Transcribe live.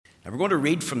And we're going to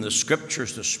read from the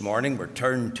scriptures this morning. We're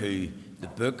turned to the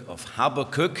book of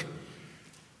Habakkuk.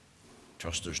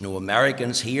 Trust there's no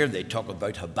Americans here. They talk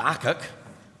about Habakkuk,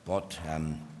 but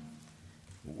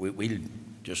we'll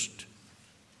just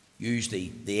use the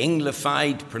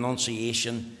Anglified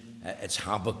pronunciation. It's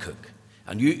Habakkuk.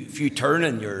 And if you turn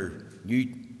in your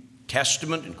New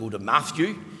Testament and go to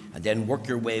Matthew and then work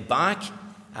your way back,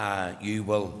 you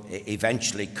will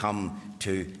eventually come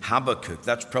to Habakkuk.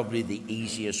 That's probably the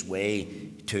easiest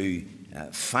way to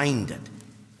find it.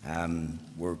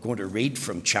 We're going to read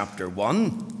from chapter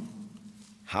 1,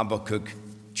 Habakkuk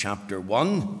chapter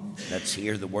 1. Let's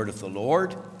hear the word of the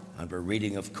Lord. And we're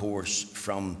reading, of course,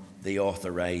 from the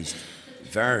Authorized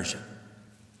Version.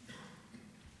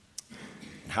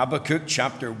 In Habakkuk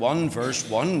chapter 1, verse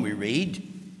 1, we read,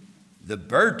 "The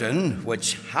burden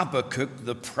which Habakkuk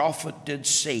the prophet did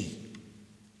see.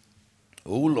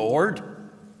 O Lord,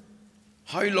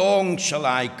 how long shall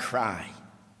I cry,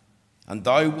 and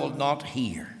thou wilt not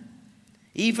hear?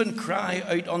 Even cry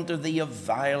out unto thee of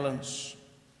violence,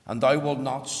 and thou wilt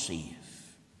not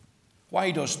save.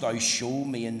 Why dost thou show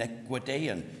me iniquity,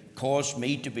 and cause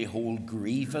me to behold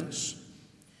grievance?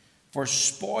 For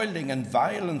spoiling and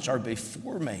violence are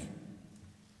before me,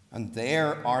 and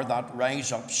there are that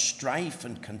rise up strife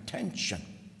and contention.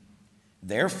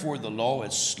 Therefore the law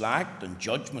is slacked, and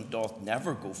judgment doth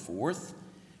never go forth.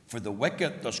 For the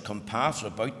wicked does compass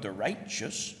about the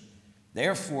righteous.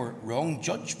 Therefore wrong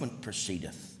judgment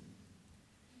proceedeth.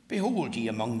 Behold ye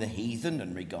among the heathen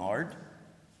in regard,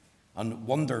 and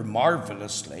wonder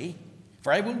marvelously.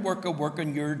 For I will work a work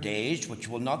in your days, which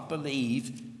will not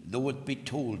believe, though it be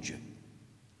told you.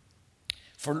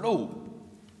 For lo,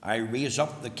 I raise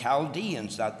up the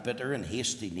Chaldeans, that bitter and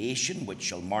hasty nation, which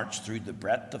shall march through the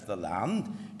breadth of the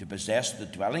land, to possess the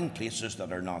dwelling places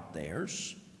that are not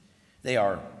theirs. They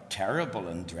are terrible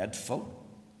and dreadful.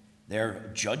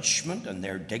 Their judgment and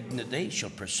their dignity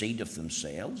shall proceed of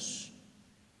themselves.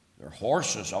 Their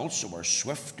horses also are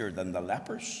swifter than the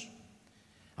lepers,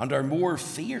 and are more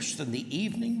fierce than the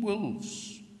evening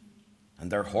wolves.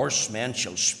 And their horsemen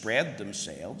shall spread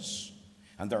themselves,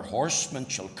 and their horsemen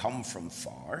shall come from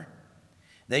far.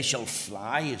 They shall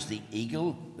fly as the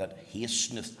eagle that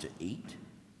hasteneth to eat.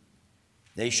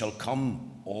 They shall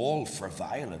come all for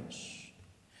violence.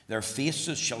 Their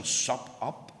faces shall sup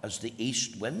up as the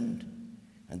east wind,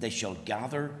 and they shall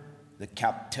gather the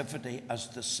captivity as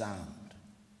the sand.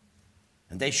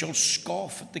 And they shall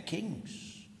scoff at the kings,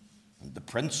 and the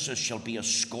princes shall be a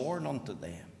scorn unto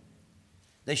them.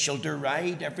 They shall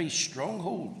deride every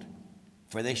stronghold,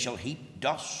 for they shall heap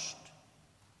dust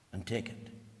and take it.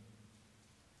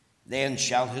 Then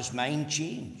shall his mind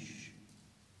change,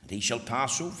 and he shall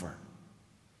pass over,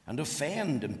 and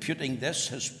offend, imputing this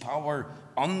his power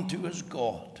unto his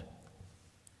God.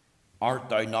 Art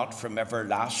thou not from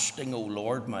everlasting, O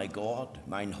Lord my God,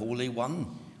 mine Holy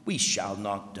One? We shall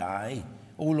not die.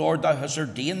 O Lord, thou hast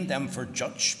ordained them for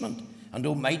judgment, and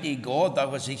Almighty God,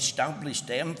 thou hast established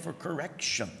them for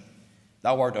correction.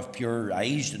 Thou art of purer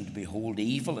eyes than to behold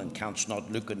evil, and canst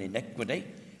not look on iniquity.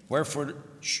 Wherefore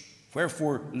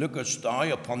lookest thou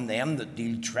upon them that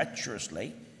deal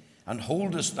treacherously, and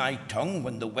holdest thy tongue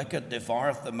when the wicked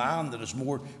devoureth the man that is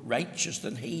more righteous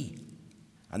than he,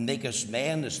 and makest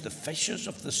men as the fishes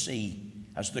of the sea,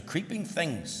 as the creeping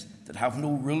things that have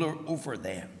no ruler over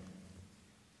them.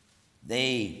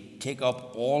 They take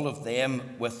up all of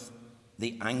them with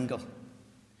the angle.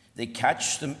 They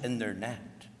catch them in their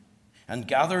net, and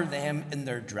gather them in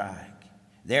their drag.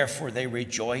 Therefore they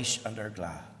rejoice and are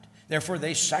glad. Therefore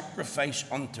they sacrifice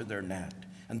unto their net,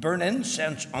 and burn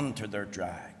incense unto their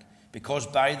drag, because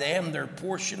by them their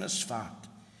portion is fat,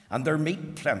 and their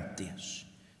meat plenteous.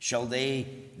 Shall they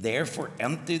therefore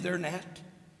empty their net,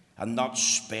 and not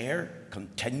spare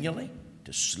continually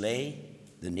to slay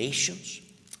the nations?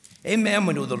 Amen.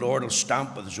 We know the Lord will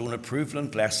stamp with his own approval and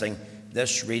blessing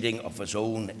this reading of his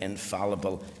own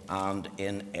infallible and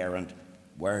inerrant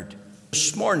word.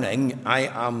 This morning I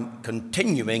am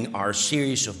continuing our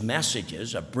series of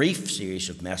messages, a brief series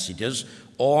of messages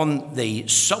on the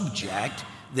subject,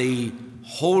 the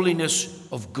holiness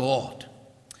of God.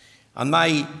 And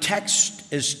my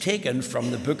text is taken from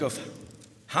the book of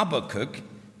Habakkuk,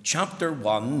 chapter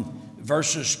 1,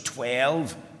 verses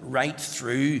 12 right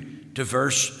through to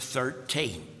verse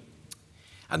 13.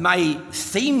 And my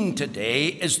theme today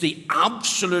is the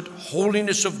absolute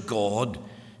holiness of God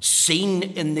seen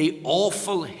in the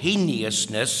awful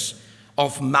heinousness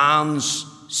of man's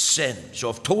sin. So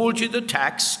I've told you the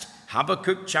text,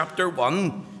 Habakkuk chapter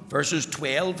 1, verses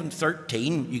 12 and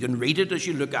 13. You can read it as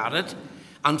you look at it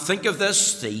and think of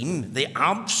this theme, the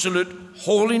absolute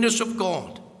holiness of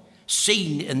God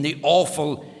seen in the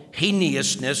awful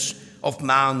heinousness of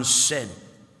man's sin.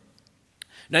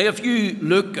 Now, if you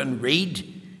look and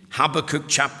read Habakkuk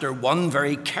chapter 1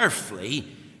 very carefully,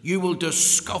 you will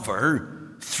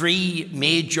discover three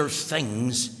major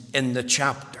things in the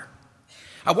chapter.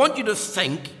 I want you to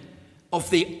think of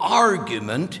the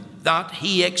argument that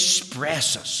he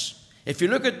expresses. If you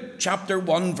look at chapter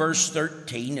 1, verse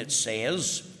 13, it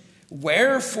says,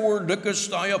 "Wherefore lookest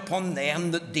thou upon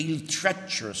them that deal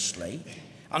treacherously,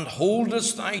 and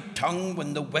holdest thy tongue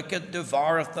when the wicked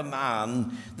devoureth the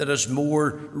man that is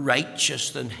more righteous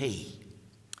than he?"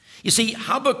 You see,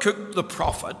 Habakkuk the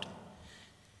prophet,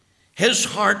 his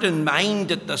heart and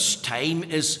mind at this time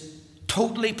is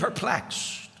totally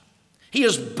perplexed. He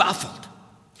is baffled.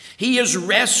 He is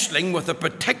wrestling with a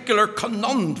particular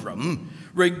conundrum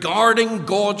regarding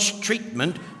God's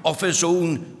treatment of his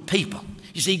own people.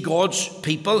 You see, God's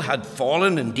people had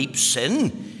fallen in deep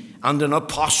sin and in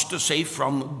apostasy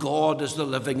from God as the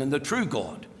living and the true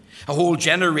God. A whole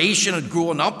generation had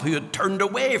grown up who had turned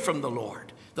away from the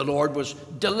Lord. The Lord was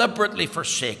deliberately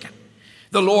forsaken.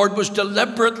 The Lord was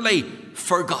deliberately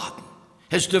forgotten.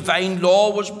 His divine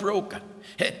law was broken.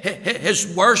 His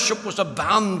worship was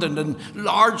abandoned and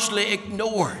largely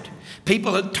ignored.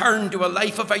 People had turned to a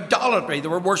life of idolatry. They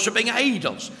were worshipping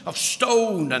idols of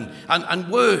stone and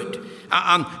wood,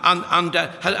 and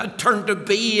had turned to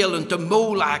Baal and to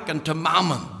Moloch and to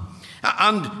Mammon.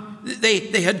 And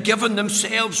they had given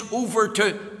themselves over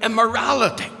to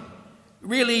immorality,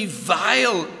 really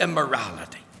vile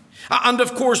immorality. And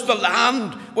of course, the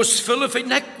land was full of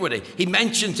iniquity. He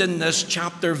mentions in this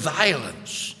chapter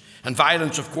violence. And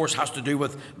violence, of course, has to do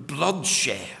with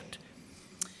bloodshed.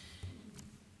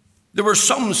 There were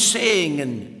some saying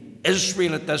in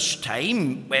Israel at this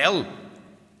time, well,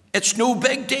 it's no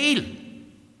big deal.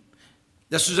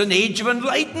 This is an age of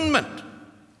enlightenment.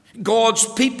 God's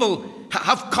people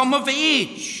have come of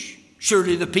age.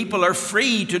 Surely the people are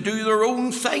free to do their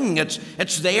own thing.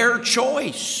 It's their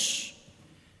choice.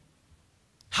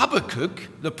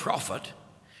 Habakkuk, the prophet,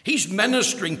 he's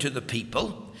ministering to the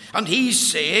people, and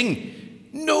he's saying,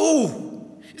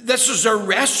 no, this is a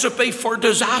recipe for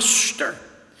disaster.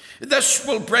 This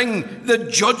will bring the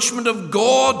judgment of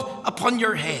God upon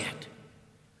your head.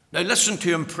 Now listen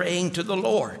to him praying to the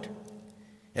Lord.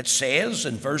 It says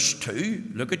in verse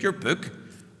 2, look at your book,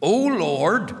 "O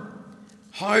Lord,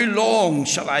 how long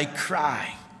shall I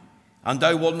cry, and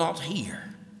thou wilt not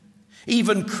hear?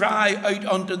 Even cry out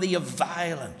unto thee of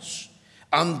violence,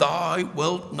 and thou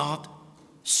wilt not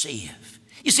save."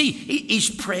 You see, he's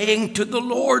praying to the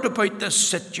Lord about this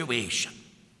situation.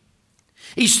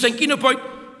 He's thinking about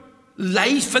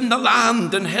life in the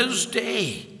land in his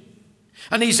day.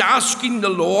 And he's asking the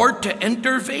Lord to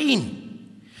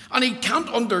intervene. And he can't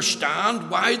understand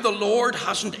why the Lord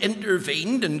hasn't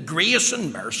intervened in grace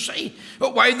and mercy,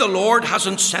 but why the Lord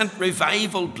hasn't sent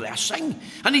revival blessing.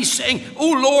 And he's saying, "O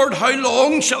Lord, how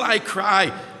long shall I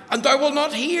cry, and thou wilt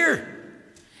not hear?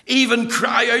 Even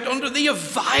cry out unto thee of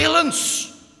violence,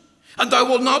 and thou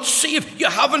wilt not save." You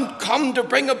haven't come to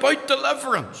bring about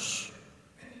deliverance.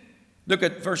 Look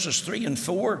at verses 3 and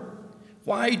 4.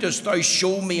 "Why dost thou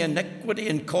show me iniquity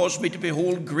and cause me to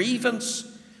behold grievance?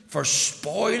 For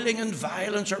spoiling and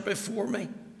violence are before me,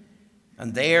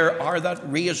 and there are that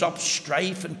raise up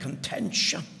strife and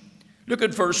contention." Look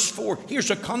at verse 4. Here's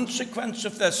a consequence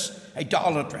of this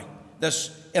idolatry,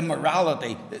 this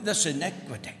immorality, this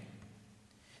iniquity.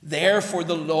 "Therefore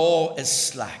the law is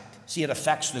slacked." See, it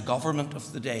affects the government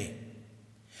of the day.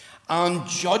 "And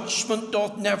judgment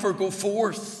doth never go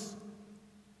forth.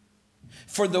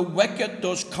 For the wicked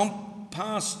does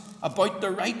compass about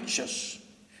the righteous.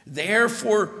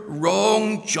 Therefore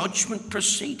wrong judgment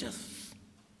proceedeth."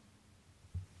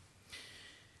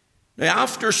 Now,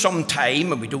 after some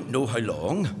time, and we don't know how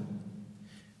long,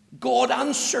 God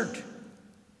answered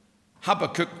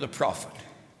Habakkuk the prophet.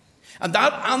 And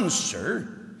that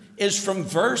answer is from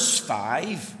verse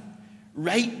 5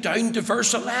 right down to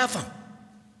verse 11.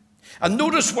 And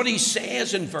notice what he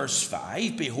says in verse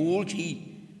 5. "Behold ye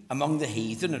among the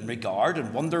heathen in regard,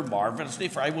 and wonder marvelously,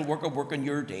 for I will work a work in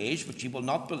your days, which ye will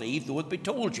not believe, though it be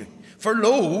told you. For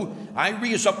lo, I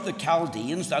raise up the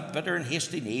Chaldeans, that bitter and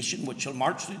hasty nation, which shall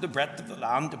march through the breadth of the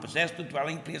land to possess the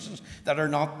dwelling places that are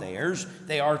not theirs.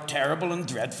 They are terrible and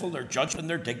dreadful. Their judgment and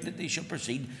their dignity shall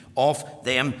proceed of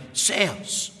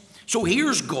themselves." So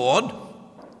here's God,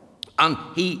 and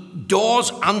he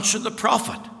does answer the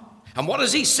prophet. And what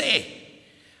does he say?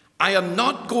 "I am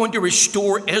not going to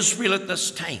restore Israel at this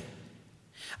time.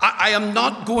 I am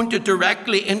not going to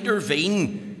directly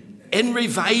intervene in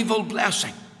revival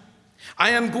blessing.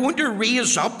 I am going to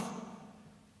raise up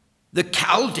the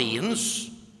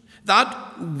Chaldeans,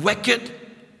 that wicked,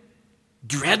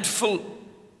 dreadful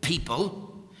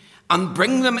people and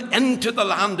bring them into the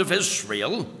land of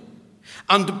Israel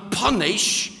and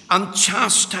punish and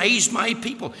chastise my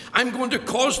people. I'm going to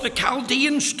cause the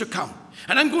Chaldeans to come,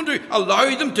 and I'm going to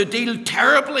allow them to deal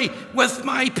terribly with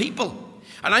my people.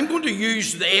 And I'm going to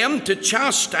use them to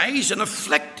chastise and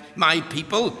afflict my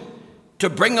people, to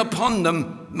bring upon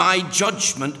them my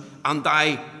judgment and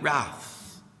thy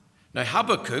wrath. Now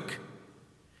Habakkuk,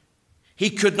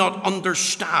 he could not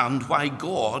understand why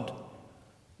God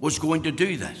was going to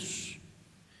do this.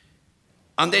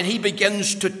 And then he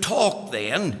begins to talk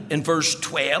then in verse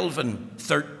 12 and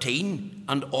 13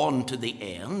 and on to the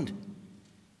end,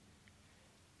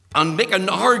 and make an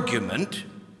argument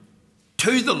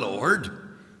to the Lord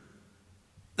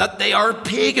that they are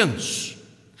pagans,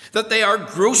 that they are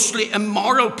grossly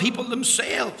immoral people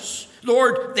themselves.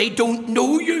 Lord, they don't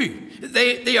know you.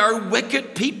 They are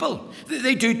wicked people.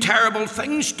 They do terrible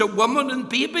things to women and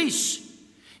babies.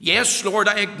 Yes, Lord,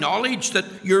 I acknowledge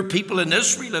that your people in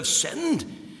Israel have sinned.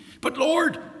 But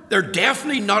Lord, they're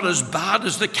definitely not as bad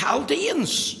as the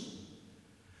Chaldeans.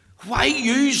 Why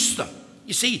use them?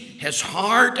 You see, his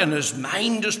heart and his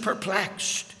mind is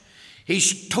perplexed.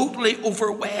 He's totally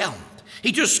overwhelmed.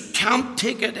 He just can't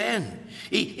take it in.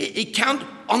 He can't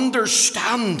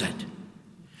understand it.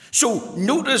 So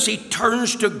notice he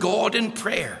turns to God in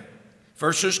prayer.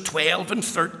 Verses 12 and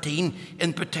 13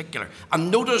 in particular.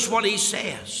 And notice what he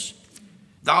says.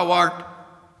 Thou art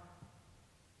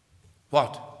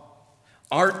what?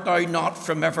 Art thou not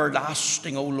from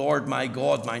everlasting, O Lord my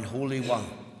God, mine Holy One?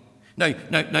 Now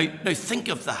think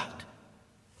of that.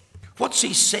 What's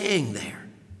he saying there?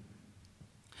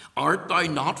 Art thou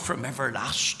not from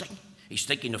everlasting? He's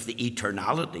thinking of the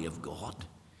eternality of God.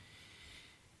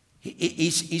 He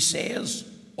says,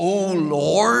 O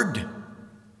Lord.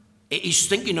 He's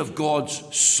thinking of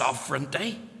God's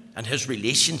sovereignty and his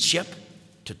relationship,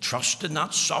 to trust in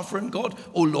that sovereign God.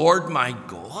 O Lord my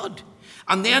God.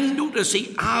 And then notice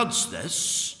he adds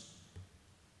this,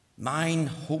 mine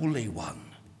Holy One.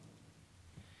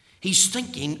 He's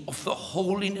thinking of the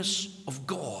holiness of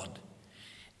God.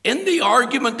 In the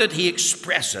argument that he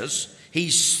expresses,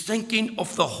 he's thinking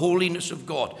of the holiness of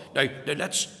God. Now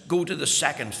let's go to the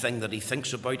second thing that he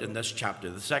thinks about in this chapter,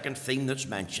 the second theme that's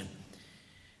mentioned.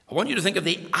 I want you to think of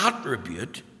the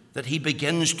attribute that he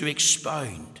begins to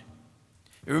expound.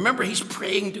 You remember, he's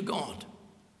praying to God.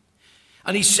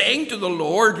 And he's saying to the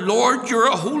Lord, Lord, you're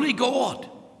a holy God.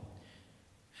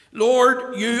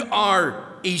 Lord, you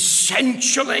are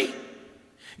essentially,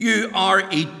 you are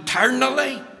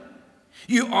eternally,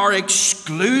 you are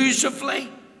exclusively,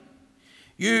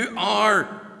 you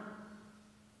are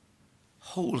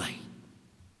holy.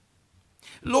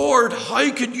 Lord,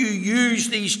 how could you use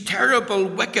these terrible,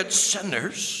 wicked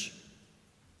sinners,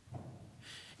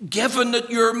 given that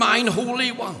you're mine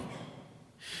Holy One?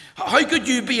 How could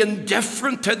you be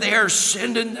indifferent to their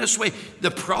sin in this way?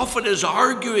 The prophet is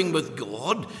arguing with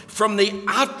God from the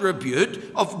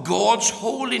attribute of God's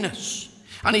holiness.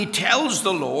 And he tells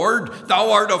the Lord,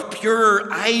 thou art of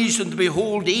purer eyes than to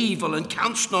behold evil, and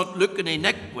canst not look in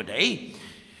iniquity.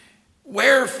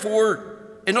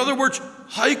 Wherefore, in other words,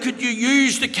 how could you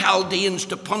use the Chaldeans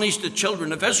to punish the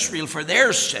children of Israel for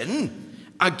their sin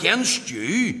against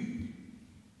you?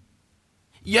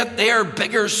 Yet they are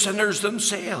bigger sinners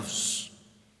themselves.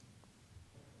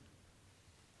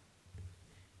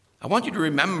 I want you to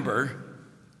remember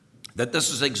that this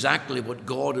is exactly what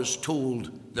God has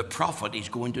told the prophet he's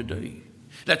going to do.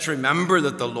 Let's remember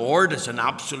that the Lord is in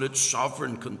absolute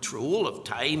sovereign control of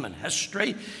time and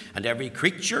history and every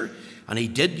creature. And he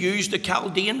did use the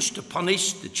Chaldeans to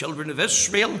punish the children of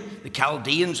Israel. The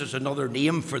Chaldeans is another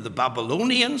name for the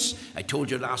Babylonians. I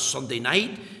told you last Sunday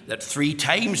night that 3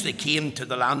 times they came to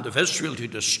the land of Israel to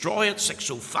destroy it: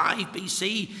 605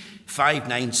 BC,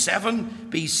 597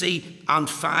 BC, and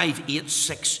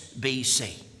 586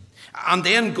 BC. And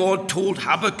then God told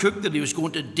Habakkuk that he was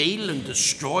going to deal and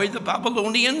destroy the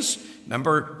Babylonians.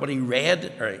 Remember what he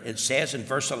read, or it says in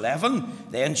verse 11,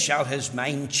 then shall his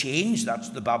mind change, that's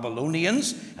the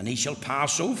Babylonians, and he shall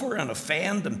pass over and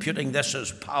offend, imputing this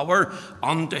as power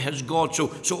unto his God.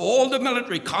 So all the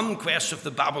military conquests of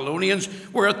the Babylonians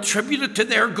were attributed to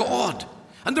their God,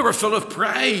 and they were full of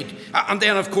pride. And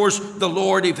then, of course, the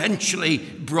Lord eventually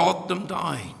brought them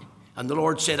down. And the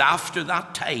Lord said after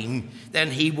that time,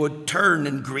 then he would turn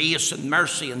in grace and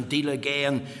mercy and deal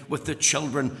again with the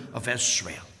children of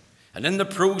Israel. And in the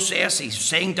process, he's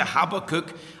saying to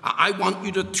Habakkuk, I want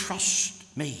you to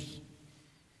trust me.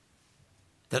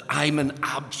 that I'm in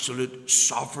absolute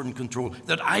sovereign control,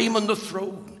 that I'm on the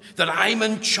throne, that I'm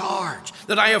in charge,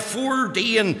 that I have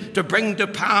foreordained to bring to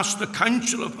pass the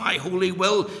counsel of my holy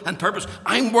will and purpose.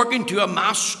 I'm working to a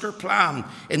master plan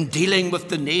in dealing with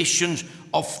the nations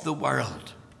of the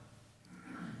world.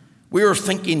 We are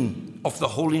thinking of the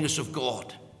holiness of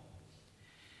God.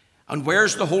 And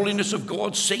where's the holiness of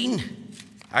God seen?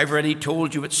 I've already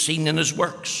told you it's seen in his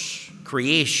works,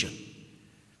 creation.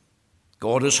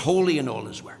 God is holy in all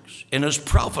his works, in his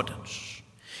providence.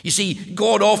 You see,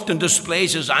 God often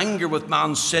displays his anger with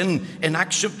man's sin in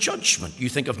acts of judgment. You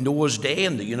think of Noah's day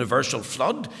and the universal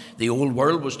flood. The old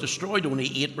world was destroyed.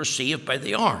 Only 8 were saved by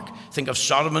the ark. Think of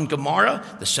Sodom and Gomorrah,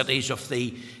 the cities of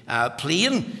the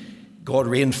plain. God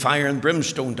rained fire and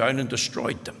brimstone down and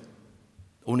destroyed them.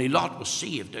 Only Lot was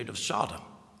saved out of Sodom.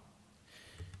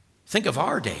 Think of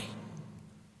our day.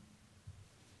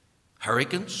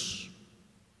 Hurricanes,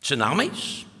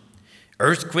 tsunamis,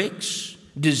 earthquakes,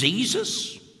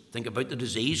 diseases. Think about the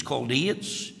disease called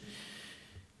AIDS.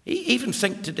 Even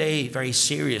think today very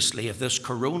seriously of this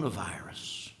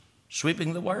coronavirus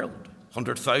sweeping the world.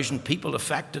 100,000 people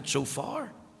affected so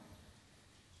far.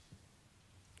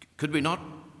 Could we not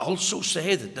also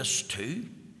say that this too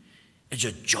is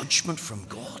a judgment from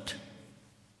God?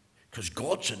 Because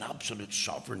God's in absolute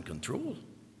sovereign control.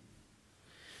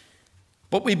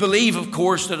 But we believe, of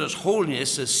course, that his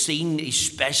holiness is seen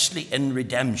especially in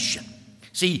redemption.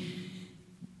 See,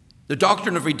 the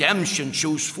doctrine of redemption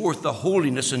shows forth the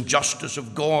holiness and justice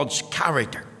of God's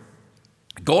character.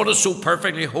 God is so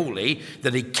perfectly holy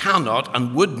that he cannot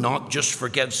and would not just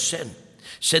forgive sin.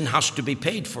 Sin has to be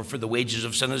paid for the wages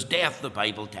of sin is death, the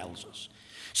Bible tells us.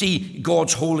 See,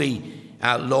 God's holy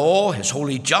law, his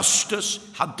holy justice,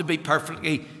 had to be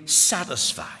perfectly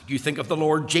satisfied. You think of the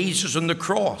Lord Jesus on the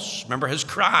cross. Remember his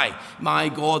cry, my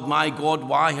God,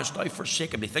 why hast thou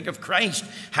forsaken me? Think of Christ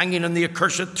hanging on the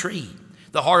accursed tree,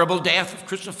 the horrible death of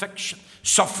crucifixion,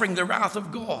 suffering the wrath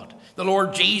of God, the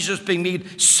Lord Jesus being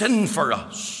made sin for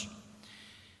us.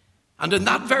 And in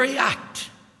that very act,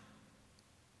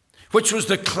 which was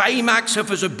the climax of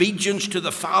his obedience to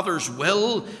the Father's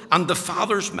will and the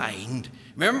Father's mind.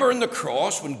 Remember on the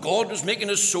cross, when God was making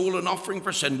his soul an offering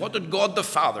for sin, what did God the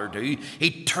Father do?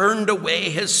 He turned away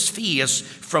his face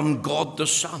from God the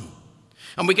Son.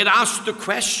 And we could ask the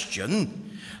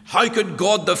question, how could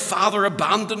God the Father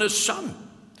abandon his Son?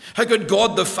 How could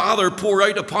God the Father pour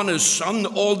out upon his Son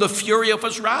all the fury of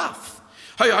his wrath?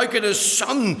 How could his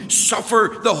Son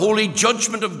suffer the holy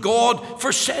judgment of God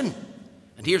for sin?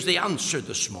 And here's the answer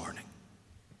this morning.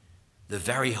 The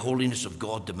very holiness of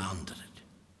God demanded it.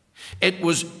 It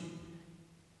was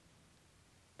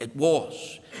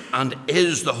and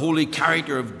is the holy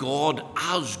character of God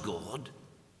as God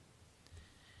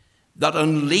that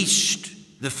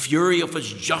unleashed the fury of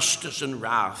his justice and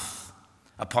wrath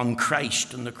upon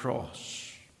Christ on the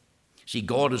cross. See,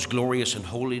 God is glorious in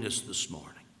holiness this morning.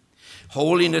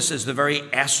 Holiness is the very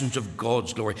essence of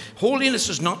God's glory. Holiness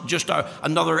is not just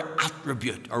another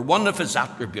attribute or one of his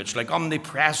attributes like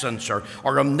omnipresence or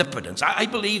omnipotence. I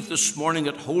believe this morning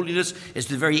that holiness is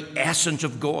the very essence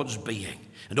of God's being.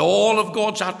 And all of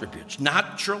God's attributes,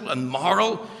 natural and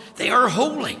moral, they are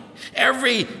holy.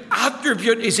 Every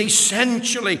attribute is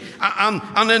essentially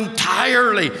and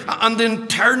entirely and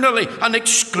internally and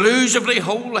exclusively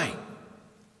holy.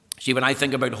 See, when I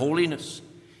think about holiness,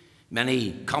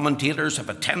 many commentators have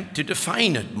attempted to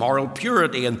define it, moral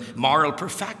purity and moral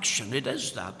perfection. It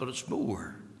is that, but it's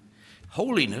more.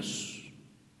 Holiness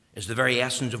is the very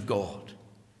essence of God.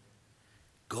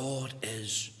 God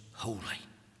is holy.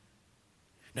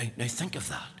 Now think of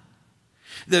that.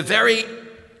 The very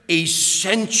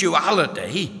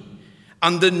essentiality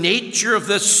and the nature of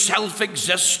this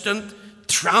self-existent,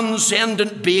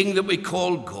 transcendent being that we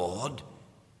call God,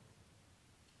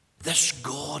 this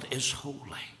God is holy.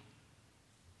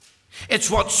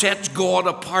 It's what sets God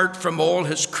apart from all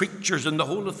his creatures in the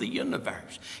whole of the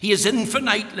universe. He is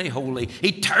infinitely holy,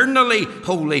 eternally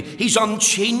holy. He's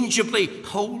unchangeably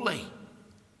holy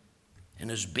in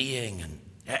his being and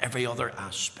every other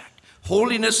aspect.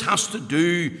 Holiness has to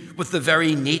do with the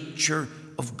very nature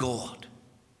of God,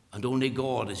 and only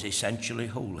God is essentially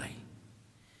holy.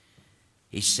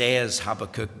 He says,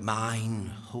 Habakkuk,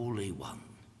 mine holy one.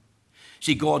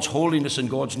 See, God's holiness and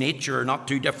God's nature are not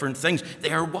two different things.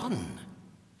 They are one.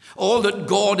 All that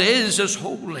God is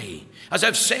holy. As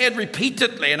I've said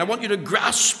repeatedly, and I want you to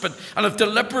grasp it, and I've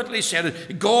deliberately said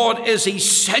it, God is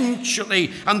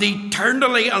essentially and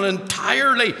eternally and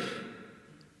entirely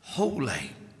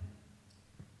holy.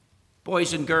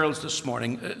 Boys and girls this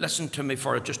morning, listen to me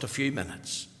for just a few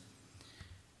minutes.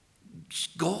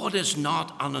 God is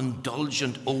not an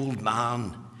indulgent old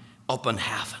man up in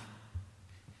heaven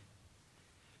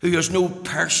who has no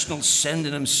personal sin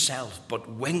in himself but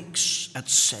winks at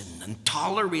sin and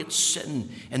tolerates sin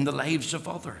in the lives of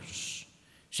others.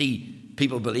 See,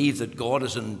 people believe that God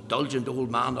is an indulgent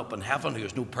old man up in heaven who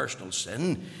has no personal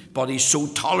sin, but he's so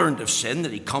tolerant of sin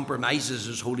that he compromises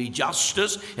his holy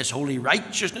justice, his holy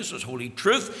righteousness, his holy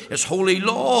truth, his holy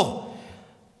law.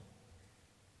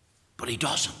 But he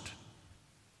doesn't.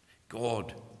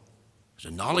 God has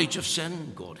a knowledge of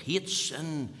sin. God hates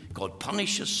sin. God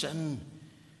punishes sin.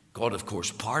 God, of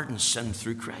course, pardons sin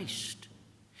through Christ.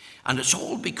 And it's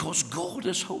all because God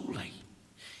is holy.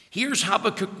 Here's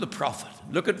Habakkuk the prophet.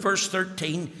 Look at verse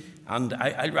 13, and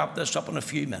I'll wrap this up in a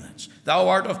few minutes. Thou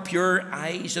art of pure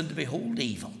eyes, and to behold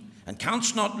evil, and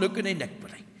canst not look at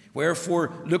iniquity.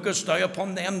 Wherefore lookest thou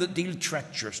upon them that deal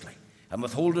treacherously, and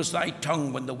withholdest thy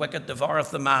tongue when the wicked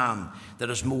devoureth the man that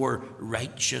is more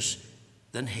righteous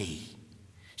than he.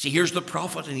 See, here's the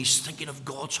prophet, and he's thinking of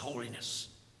God's holiness.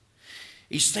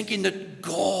 He's thinking that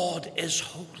God is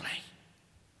holy.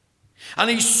 And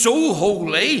he's so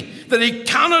holy that he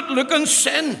cannot look on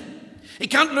sin. He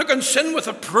can't look on sin with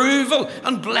approval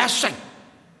and blessing.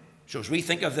 So as we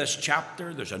think of this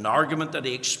chapter, there's an argument that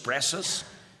he expresses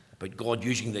about God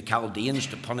using the Chaldeans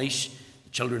to punish the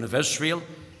children of Israel.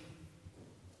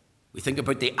 We think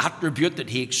about the attribute that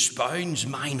he expounds,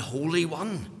 mine holy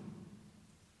one.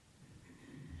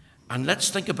 And let's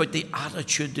think about the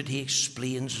attitude that he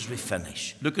explains as we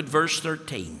finish. Look at verse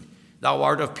 13. Thou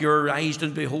art of pure eyes,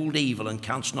 and behold evil, and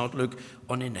canst not look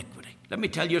on iniquity. Let me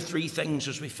tell you three things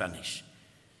as we finish.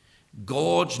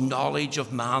 God's knowledge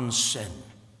of man's sin.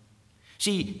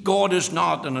 See, God is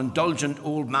not an indulgent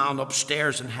old man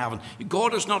upstairs in heaven.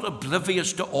 God is not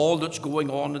oblivious to all that's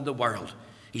going on in the world.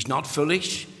 He's not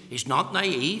foolish. He's not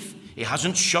naive. He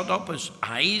hasn't shut up his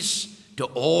eyes to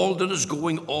all that is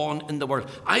going on in the world.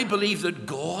 I believe that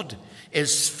God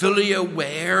is fully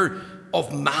aware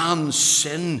of man's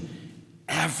sin,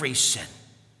 every sin.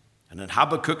 And in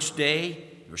Habakkuk's day,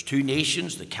 there was two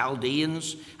nations, the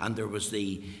Chaldeans, and there was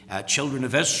the children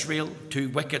of Israel, two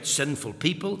wicked, sinful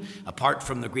people, apart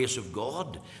from the grace of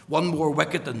God, one more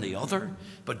wicked than the other.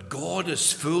 But God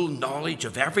has full knowledge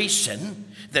of every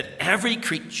sin that every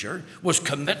creature was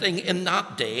committing in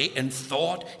that day in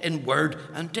thought, in word,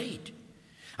 and deed.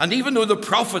 And even though the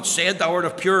prophet said, thou art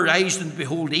of pure eyes, and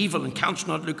behold evil, and canst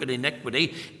not look at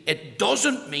iniquity, it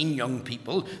doesn't mean, young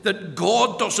people, that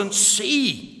God doesn't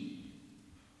see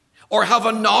or have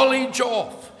a knowledge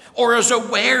of or is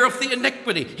aware of the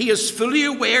iniquity. He is fully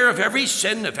aware of every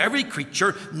sin of every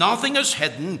creature. Nothing is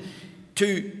hidden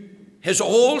to his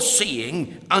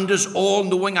all-seeing and his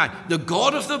all-knowing eye. The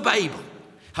God of the Bible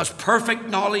has perfect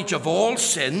knowledge of all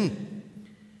sin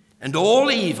and all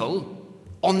evil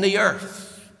on the earth.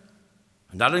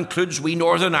 And that includes we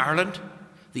Northern Ireland,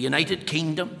 the United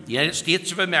Kingdom, the United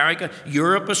States of America,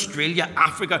 Europe, Australia,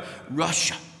 Africa,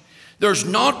 Russia. There's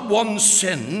not one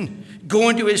sin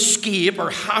going to escape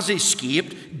or has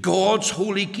escaped God's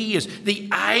holy gaze. The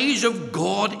eyes of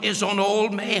God is on all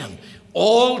men,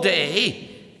 all day,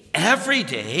 every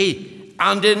day,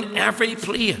 and in every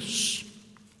place.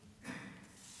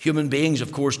 Human beings,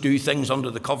 of course, do things under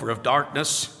the cover of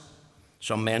darkness.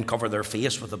 Some men cover their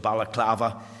face with a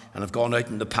balaclava and have gone out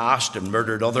in the past and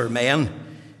murdered other men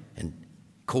in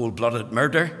cold-blooded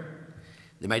murder.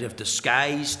 They might have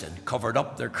disguised and covered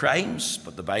up their crimes,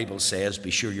 but the Bible says,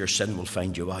 be sure your sin will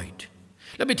find you out.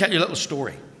 Let me tell you a little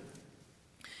story.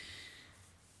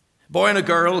 Boy and a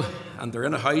girl, and they're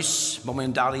in a house, mummy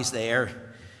and daddy's there,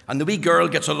 and the wee girl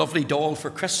gets a lovely doll for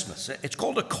Christmas. It's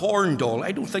called a corn doll.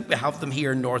 I don't think we have them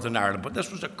here in Northern Ireland, but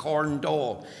this was a corn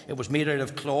doll. It was made out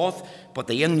of cloth, but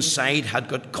the inside had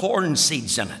got corn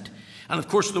seeds in it. And of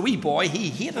course, the wee boy, he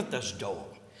hated this doll.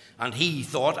 And he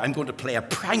thought, I'm going to play a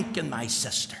prank on my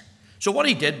sister. So what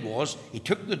he did was, he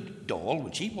took the doll,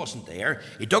 when she wasn't there,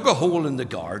 he dug a hole in the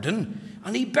garden,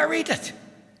 and he buried it.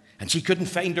 And she couldn't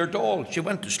find her doll. She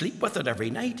went to sleep with it every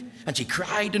night. And she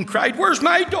cried and cried, where's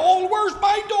my doll? Where's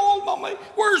my doll, Mummy?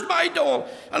 Where's my doll?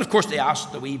 And of course they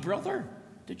asked the wee brother,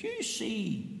 did you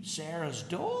see Sarah's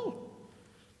doll?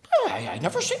 Oh, I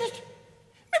never seen it.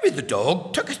 Maybe the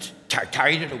dog took it,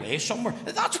 carried it away somewhere.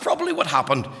 That's probably what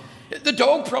happened. The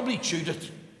dog probably chewed it.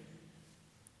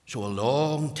 So a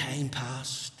long time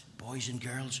passed, boys and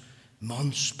girls,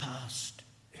 months passed.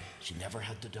 She never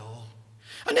had the doll.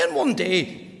 And then one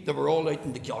day, they were all out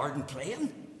in the garden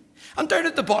playing. And down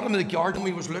at the bottom of the garden,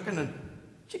 we was looking, and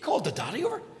she called the daddy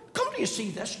over. Come, do you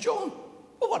see this, John?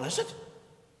 Well, what is it?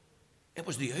 It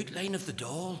was the outline of the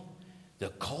doll the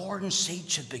corn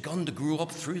seeds had begun to grow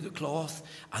up through the cloth,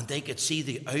 and they could see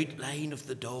the outline of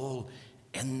the doll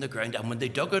in the ground. And when they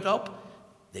dug it up,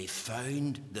 they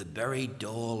found the buried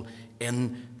doll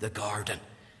in the garden.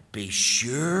 Be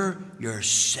sure your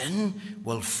sin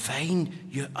will find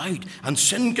you out. And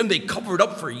sin can be covered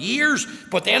up for years,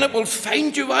 but then it will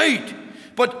find you out.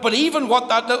 But even what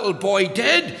that little boy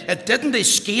did, it didn't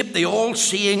escape the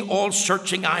all-seeing,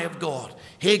 all-searching eye of God.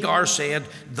 Hagar said,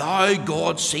 "Thou,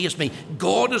 God, seest me."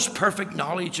 God has perfect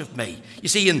knowledge of me. You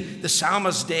see, in the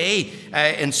psalmist's day,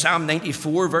 in Psalm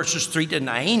 94, verses 3 to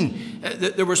 9,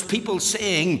 there was people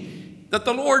saying that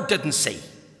the Lord didn't see.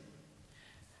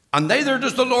 And neither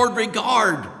does the Lord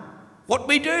regard what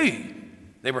we do.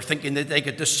 They were thinking that they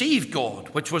could deceive God,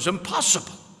 which was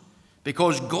impossible,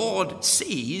 because God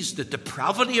sees the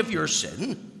depravity of your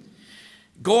sin.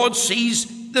 God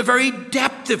sees the very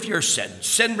depth of your sin.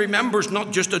 Sin, remember, is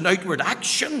not just an outward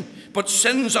action, but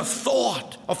sin's a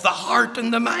thought of the heart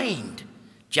and the mind.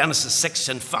 Genesis 6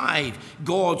 and 5,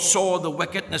 God saw the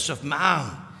wickedness of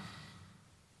man,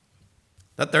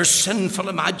 that their sinful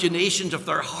imaginations of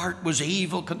their heart was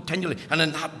evil continually. And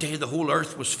in that day the whole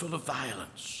earth was full of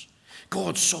violence.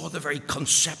 God saw the very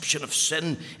conception of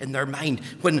sin in their mind,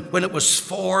 when it was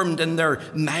formed in their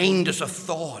mind as a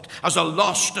thought, as a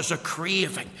lust, as a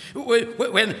craving,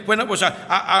 when it was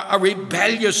a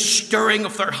rebellious stirring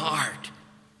of their heart.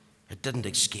 It didn't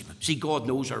escape him. See, God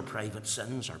knows our private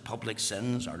sins, our public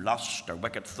sins, our lust, our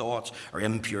wicked thoughts, our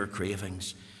impure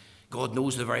cravings. God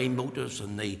knows the very motives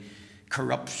and the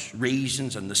corrupt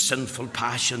reasons and the sinful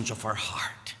passions of our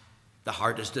heart. The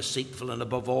heart is deceitful and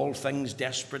above all things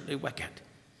desperately wicked.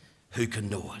 Who can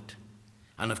know it?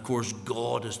 And of course,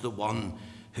 God is the one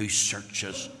who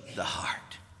searches the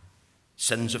heart.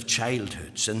 Sins of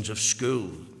childhood, sins of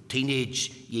school,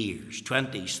 teenage years,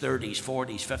 20s, 30s,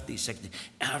 40s, 50s, 60s,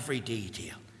 every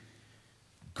detail.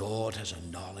 God has a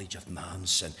knowledge of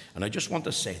man's sin. And I just want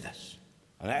to say this,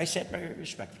 and I say it very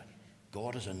respectfully.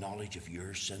 God has a knowledge of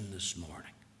your sin this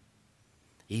morning.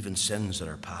 Even sins that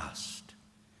are past.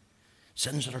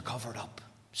 Sins that are covered up.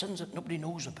 Sins that nobody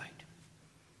knows about.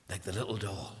 Like the little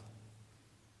doll.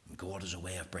 And God has a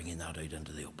way of bringing that out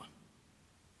into the open.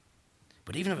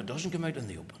 But even if it doesn't come out in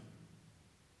the open,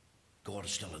 God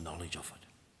has still a knowledge of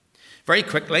it. Very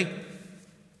quickly,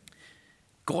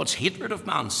 God's hatred of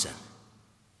man's sin.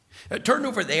 Turn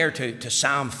over there to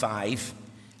Psalm 5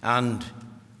 and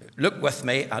look with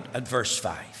me at verse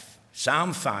 5.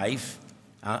 Psalm 5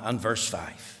 and verse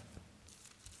 5.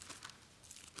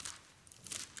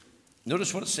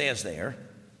 Notice what it says there.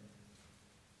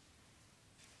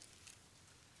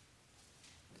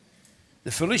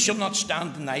 The foolish shall not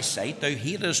stand in thy sight. Thou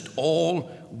hatest all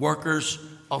workers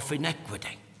of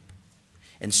iniquity.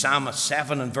 In Psalm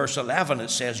 7 and verse 11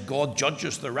 it says, God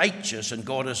judges the righteous and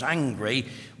God is angry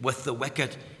with the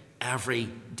wicked every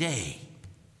day.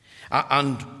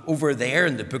 And over there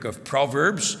in the book of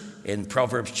Proverbs, in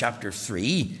Proverbs chapter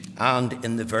 3 and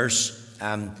in the verse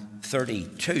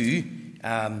 32,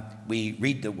 we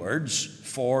read the words,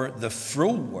 for the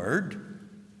froward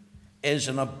is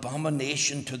an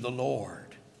abomination to the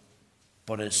Lord,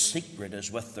 but his secret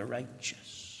is with the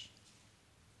righteous.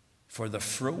 For the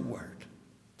froward,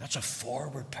 that's a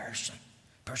forward person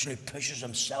who pushes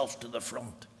himself to the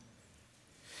front.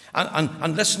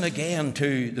 And listen again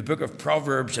to the book of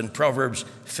Proverbs in Proverbs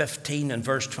 15 and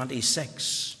verse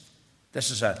 26.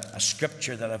 This is a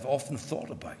scripture that I've often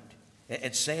thought about.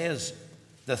 It says,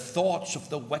 the thoughts of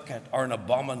the wicked are an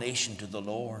abomination to the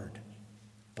Lord,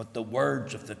 but the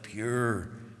words of the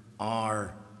pure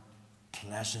are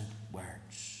pleasant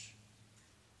words.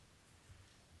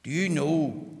 Do you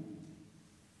know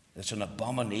it's an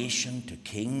abomination to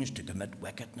kings to commit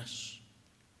wickedness?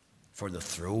 For the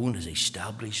throne is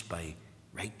established by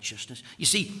righteousness. You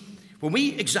see, when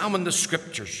we examine the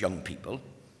scriptures, young people,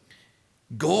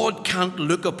 God can't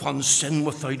look upon sin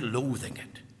without loathing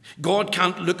it. God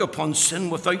can't look upon sin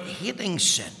without hating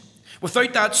sin,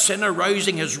 without that sin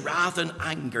arousing his wrath and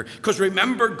anger. Because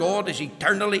remember, God is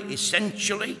eternally,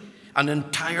 essentially, and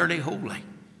entirely holy.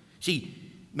 See,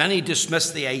 many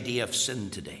dismiss the idea of sin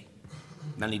today.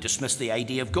 Many dismiss the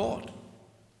idea of God.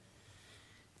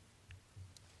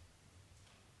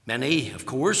 Many, of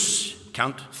course,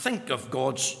 can't think of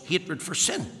God's hatred for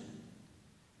sin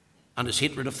and his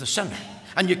hatred of the sinner.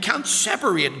 And you can't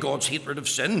separate God's hatred of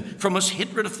sin from his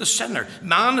hatred of the sinner.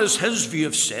 Man is his view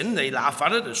of sin. They laugh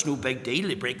at it. It's no big deal.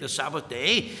 They break the Sabbath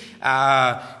day.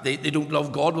 They don't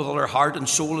love God with all their heart and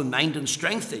soul and mind and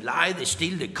strength. They lie, they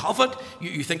steal, they covet.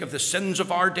 You think of the sins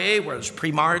of our day, whether it's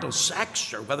premarital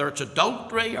sex or whether it's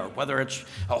adultery or whether it's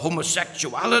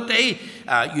homosexuality.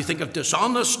 You think of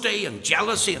dishonesty and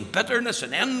jealousy and bitterness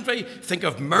and envy. Think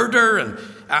of murder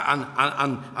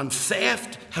and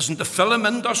theft. Hasn't the film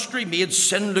industry made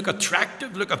sin look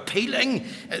attractive, look appealing?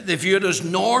 They view it as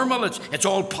normal. It's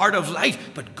all part of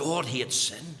life. But God hates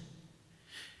sin.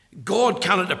 God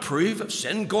cannot approve of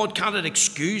sin. God cannot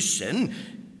excuse sin.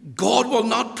 God will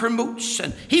not promote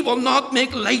sin. He will not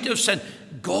make light of sin.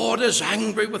 God is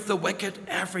angry with the wicked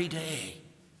every day.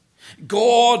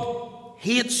 God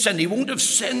hates sin. He won't have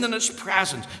sin in his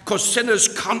presence because sin is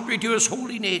contrary to his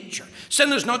holy nature.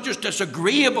 Sin is not just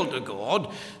disagreeable to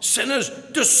God. Sin is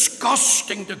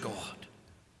disgusting to God.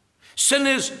 Sin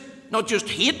is not just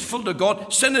hateful to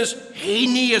God. Sin is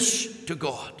heinous to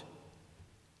God.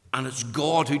 And it's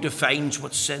God who defines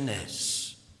what sin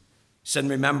is. Sin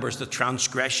remembers the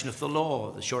transgression of the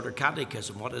law, the shorter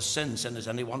catechism. What is sin? Sin is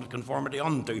any want of conformity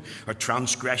unto or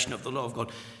transgression of the law of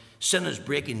God. Sin is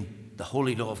breaking the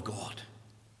holy law of God.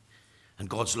 And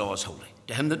God's law is holy.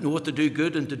 To him that knoweth to do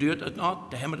good and to do it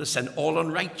not, to him it is sin. All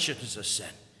unrighteousness is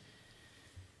sin.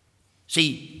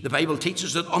 See, the Bible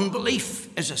teaches that unbelief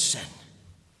is a sin.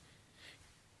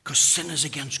 Because sin is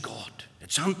against God.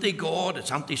 It's anti-God,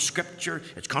 it's anti-Scripture,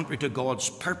 it's contrary to God's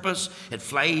purpose. It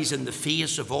flies in the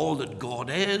face of all that God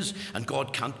is, and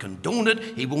God can't condone it.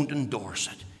 He won't endorse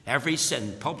it. Every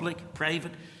sin, public,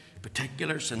 private,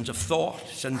 particular, sins of thought,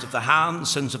 sins of the hand,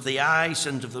 sins of the eye,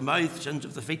 sins of the mouth, sins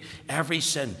of the feet, every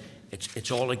sin,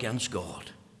 it's all against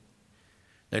God.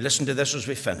 Now listen to this as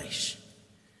we finish.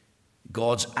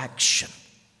 God's action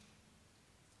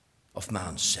of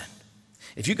man's sin.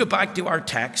 If you go back to our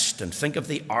text and think of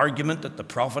the argument that the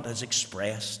prophet has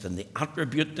expressed and the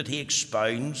attribute that he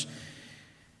expounds,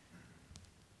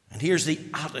 and here's the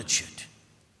attitude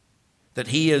that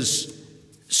he is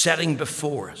setting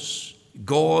before us.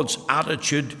 God's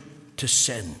attitude to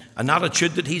sin, an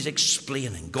attitude that he's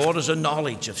explaining. God has a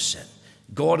knowledge of sin.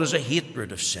 God has a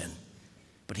hatred of sin.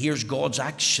 But here's God's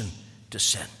action to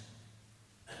sin.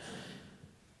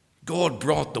 God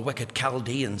brought the wicked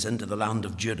Chaldeans into the land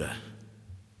of Judah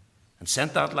and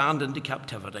sent that land into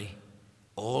captivity,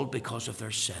 all because of their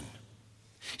sin.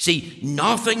 See,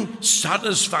 nothing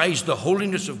satisfies the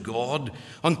holiness of God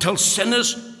until sin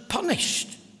is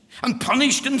punished. And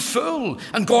punished in full.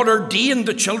 And God ordained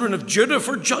the children of Judah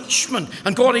for judgment.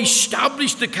 And God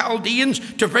established the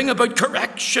Chaldeans to bring about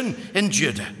correction in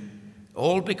Judah.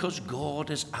 All because God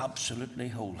is absolutely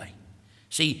holy.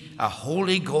 See, a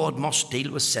holy God must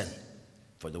deal with sin.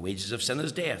 For the wages of sin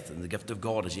is death, and the gift of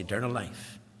God is eternal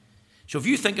life. So if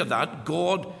you think of that,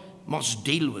 God must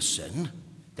deal with sin,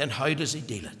 then how does he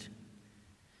deal it?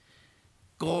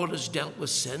 God has dealt with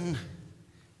sin,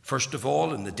 first of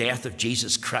all, in the death of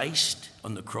Jesus Christ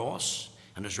on the cross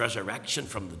and his resurrection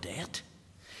from the dead.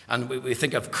 And we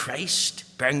think of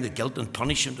Christ bearing the guilt and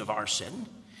punishment of our sin.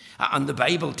 And the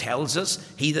Bible tells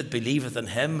us, he that believeth in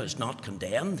him is not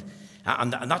condemned.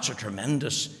 And that's a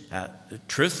tremendous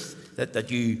truth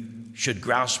that you should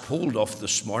grasp hold of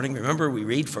this morning. Remember, we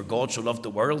read, for God so loved the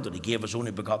world that he gave his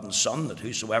only begotten Son, that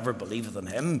whosoever believeth in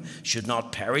him should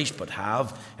not perish but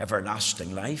have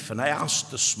everlasting life. And I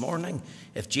asked this morning,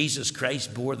 if Jesus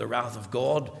Christ bore the wrath of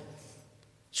God,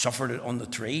 suffered it on the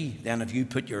tree, then have you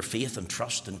put your faith and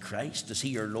trust in Christ? Is he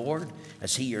your Lord?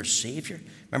 Is he your Savior?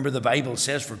 Remember, the Bible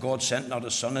says, for God sent not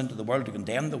his Son into the world to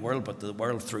condemn the world, but the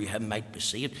world through him might be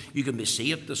saved. You can be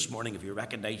saved this morning if you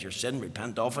recognize your sin,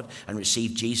 repent of it, and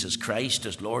receive Jesus Christ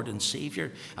as Lord and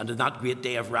Savior. And in that great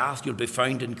day of wrath, you'll be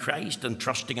found in Christ, and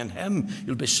trusting in him,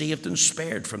 you'll be saved and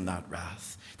spared from that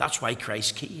wrath. That's why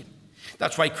Christ came.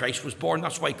 That's why Christ was born.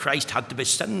 That's why Christ had to be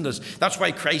sinless. That's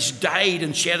why Christ died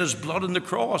and shed his blood on the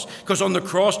cross. Because on the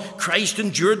cross, Christ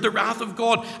endured the wrath of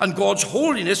God. And God's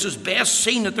holiness is best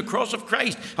seen at the cross of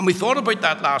Christ. And we thought about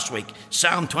that last week.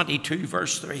 Psalm 22,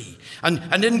 verse 3.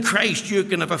 And in Christ you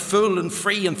can have a full and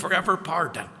free and forever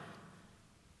pardon.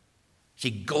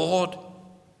 See, God,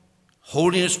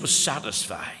 holiness was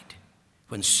satisfied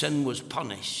when sin was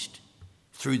punished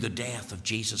through the death of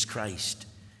Jesus Christ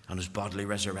and his bodily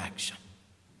resurrection.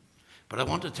 But I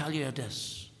want to tell you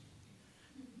this,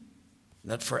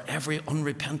 that for every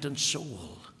unrepentant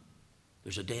soul,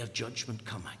 there's a day of judgment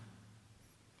coming.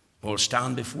 We'll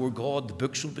stand before God, the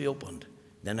books will be opened,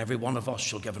 then every one of us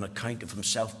shall give an account of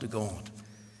himself to God.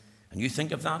 And you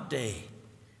think of that day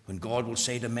when God will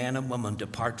say to men and women,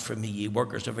 depart from me, ye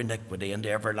workers of iniquity,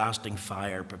 into everlasting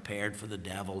fire prepared for the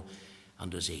devil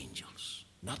and his angels.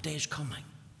 And that day is coming.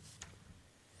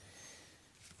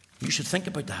 You should think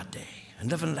about that day and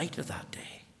live in light of that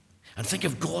day. And think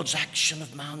of God's action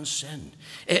of man's sin.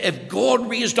 If God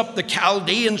raised up the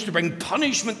Chaldeans to bring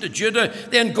punishment to Judah,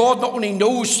 then God not only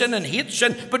knows sin and hates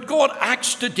sin, but God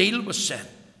acts to deal with sin.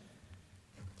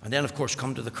 And then, of course,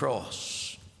 come to the cross.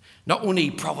 Not only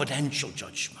providential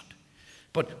judgment,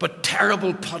 but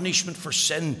terrible punishment for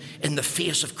sin in the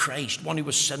face of Christ, one who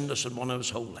was sinless and one who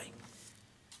was holy.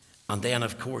 And then,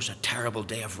 of course, a terrible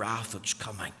day of wrath that's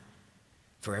coming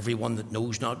for everyone that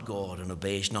knows not God and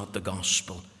obeys not the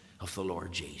gospel of the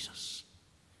Lord Jesus.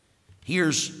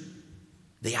 Here's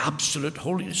the absolute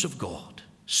holiness of God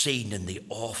seen in the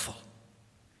awful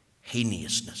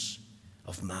heinousness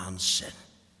of man's sin.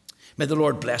 May the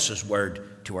Lord bless his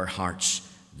word to our hearts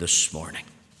this morning.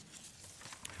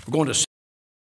 We're going to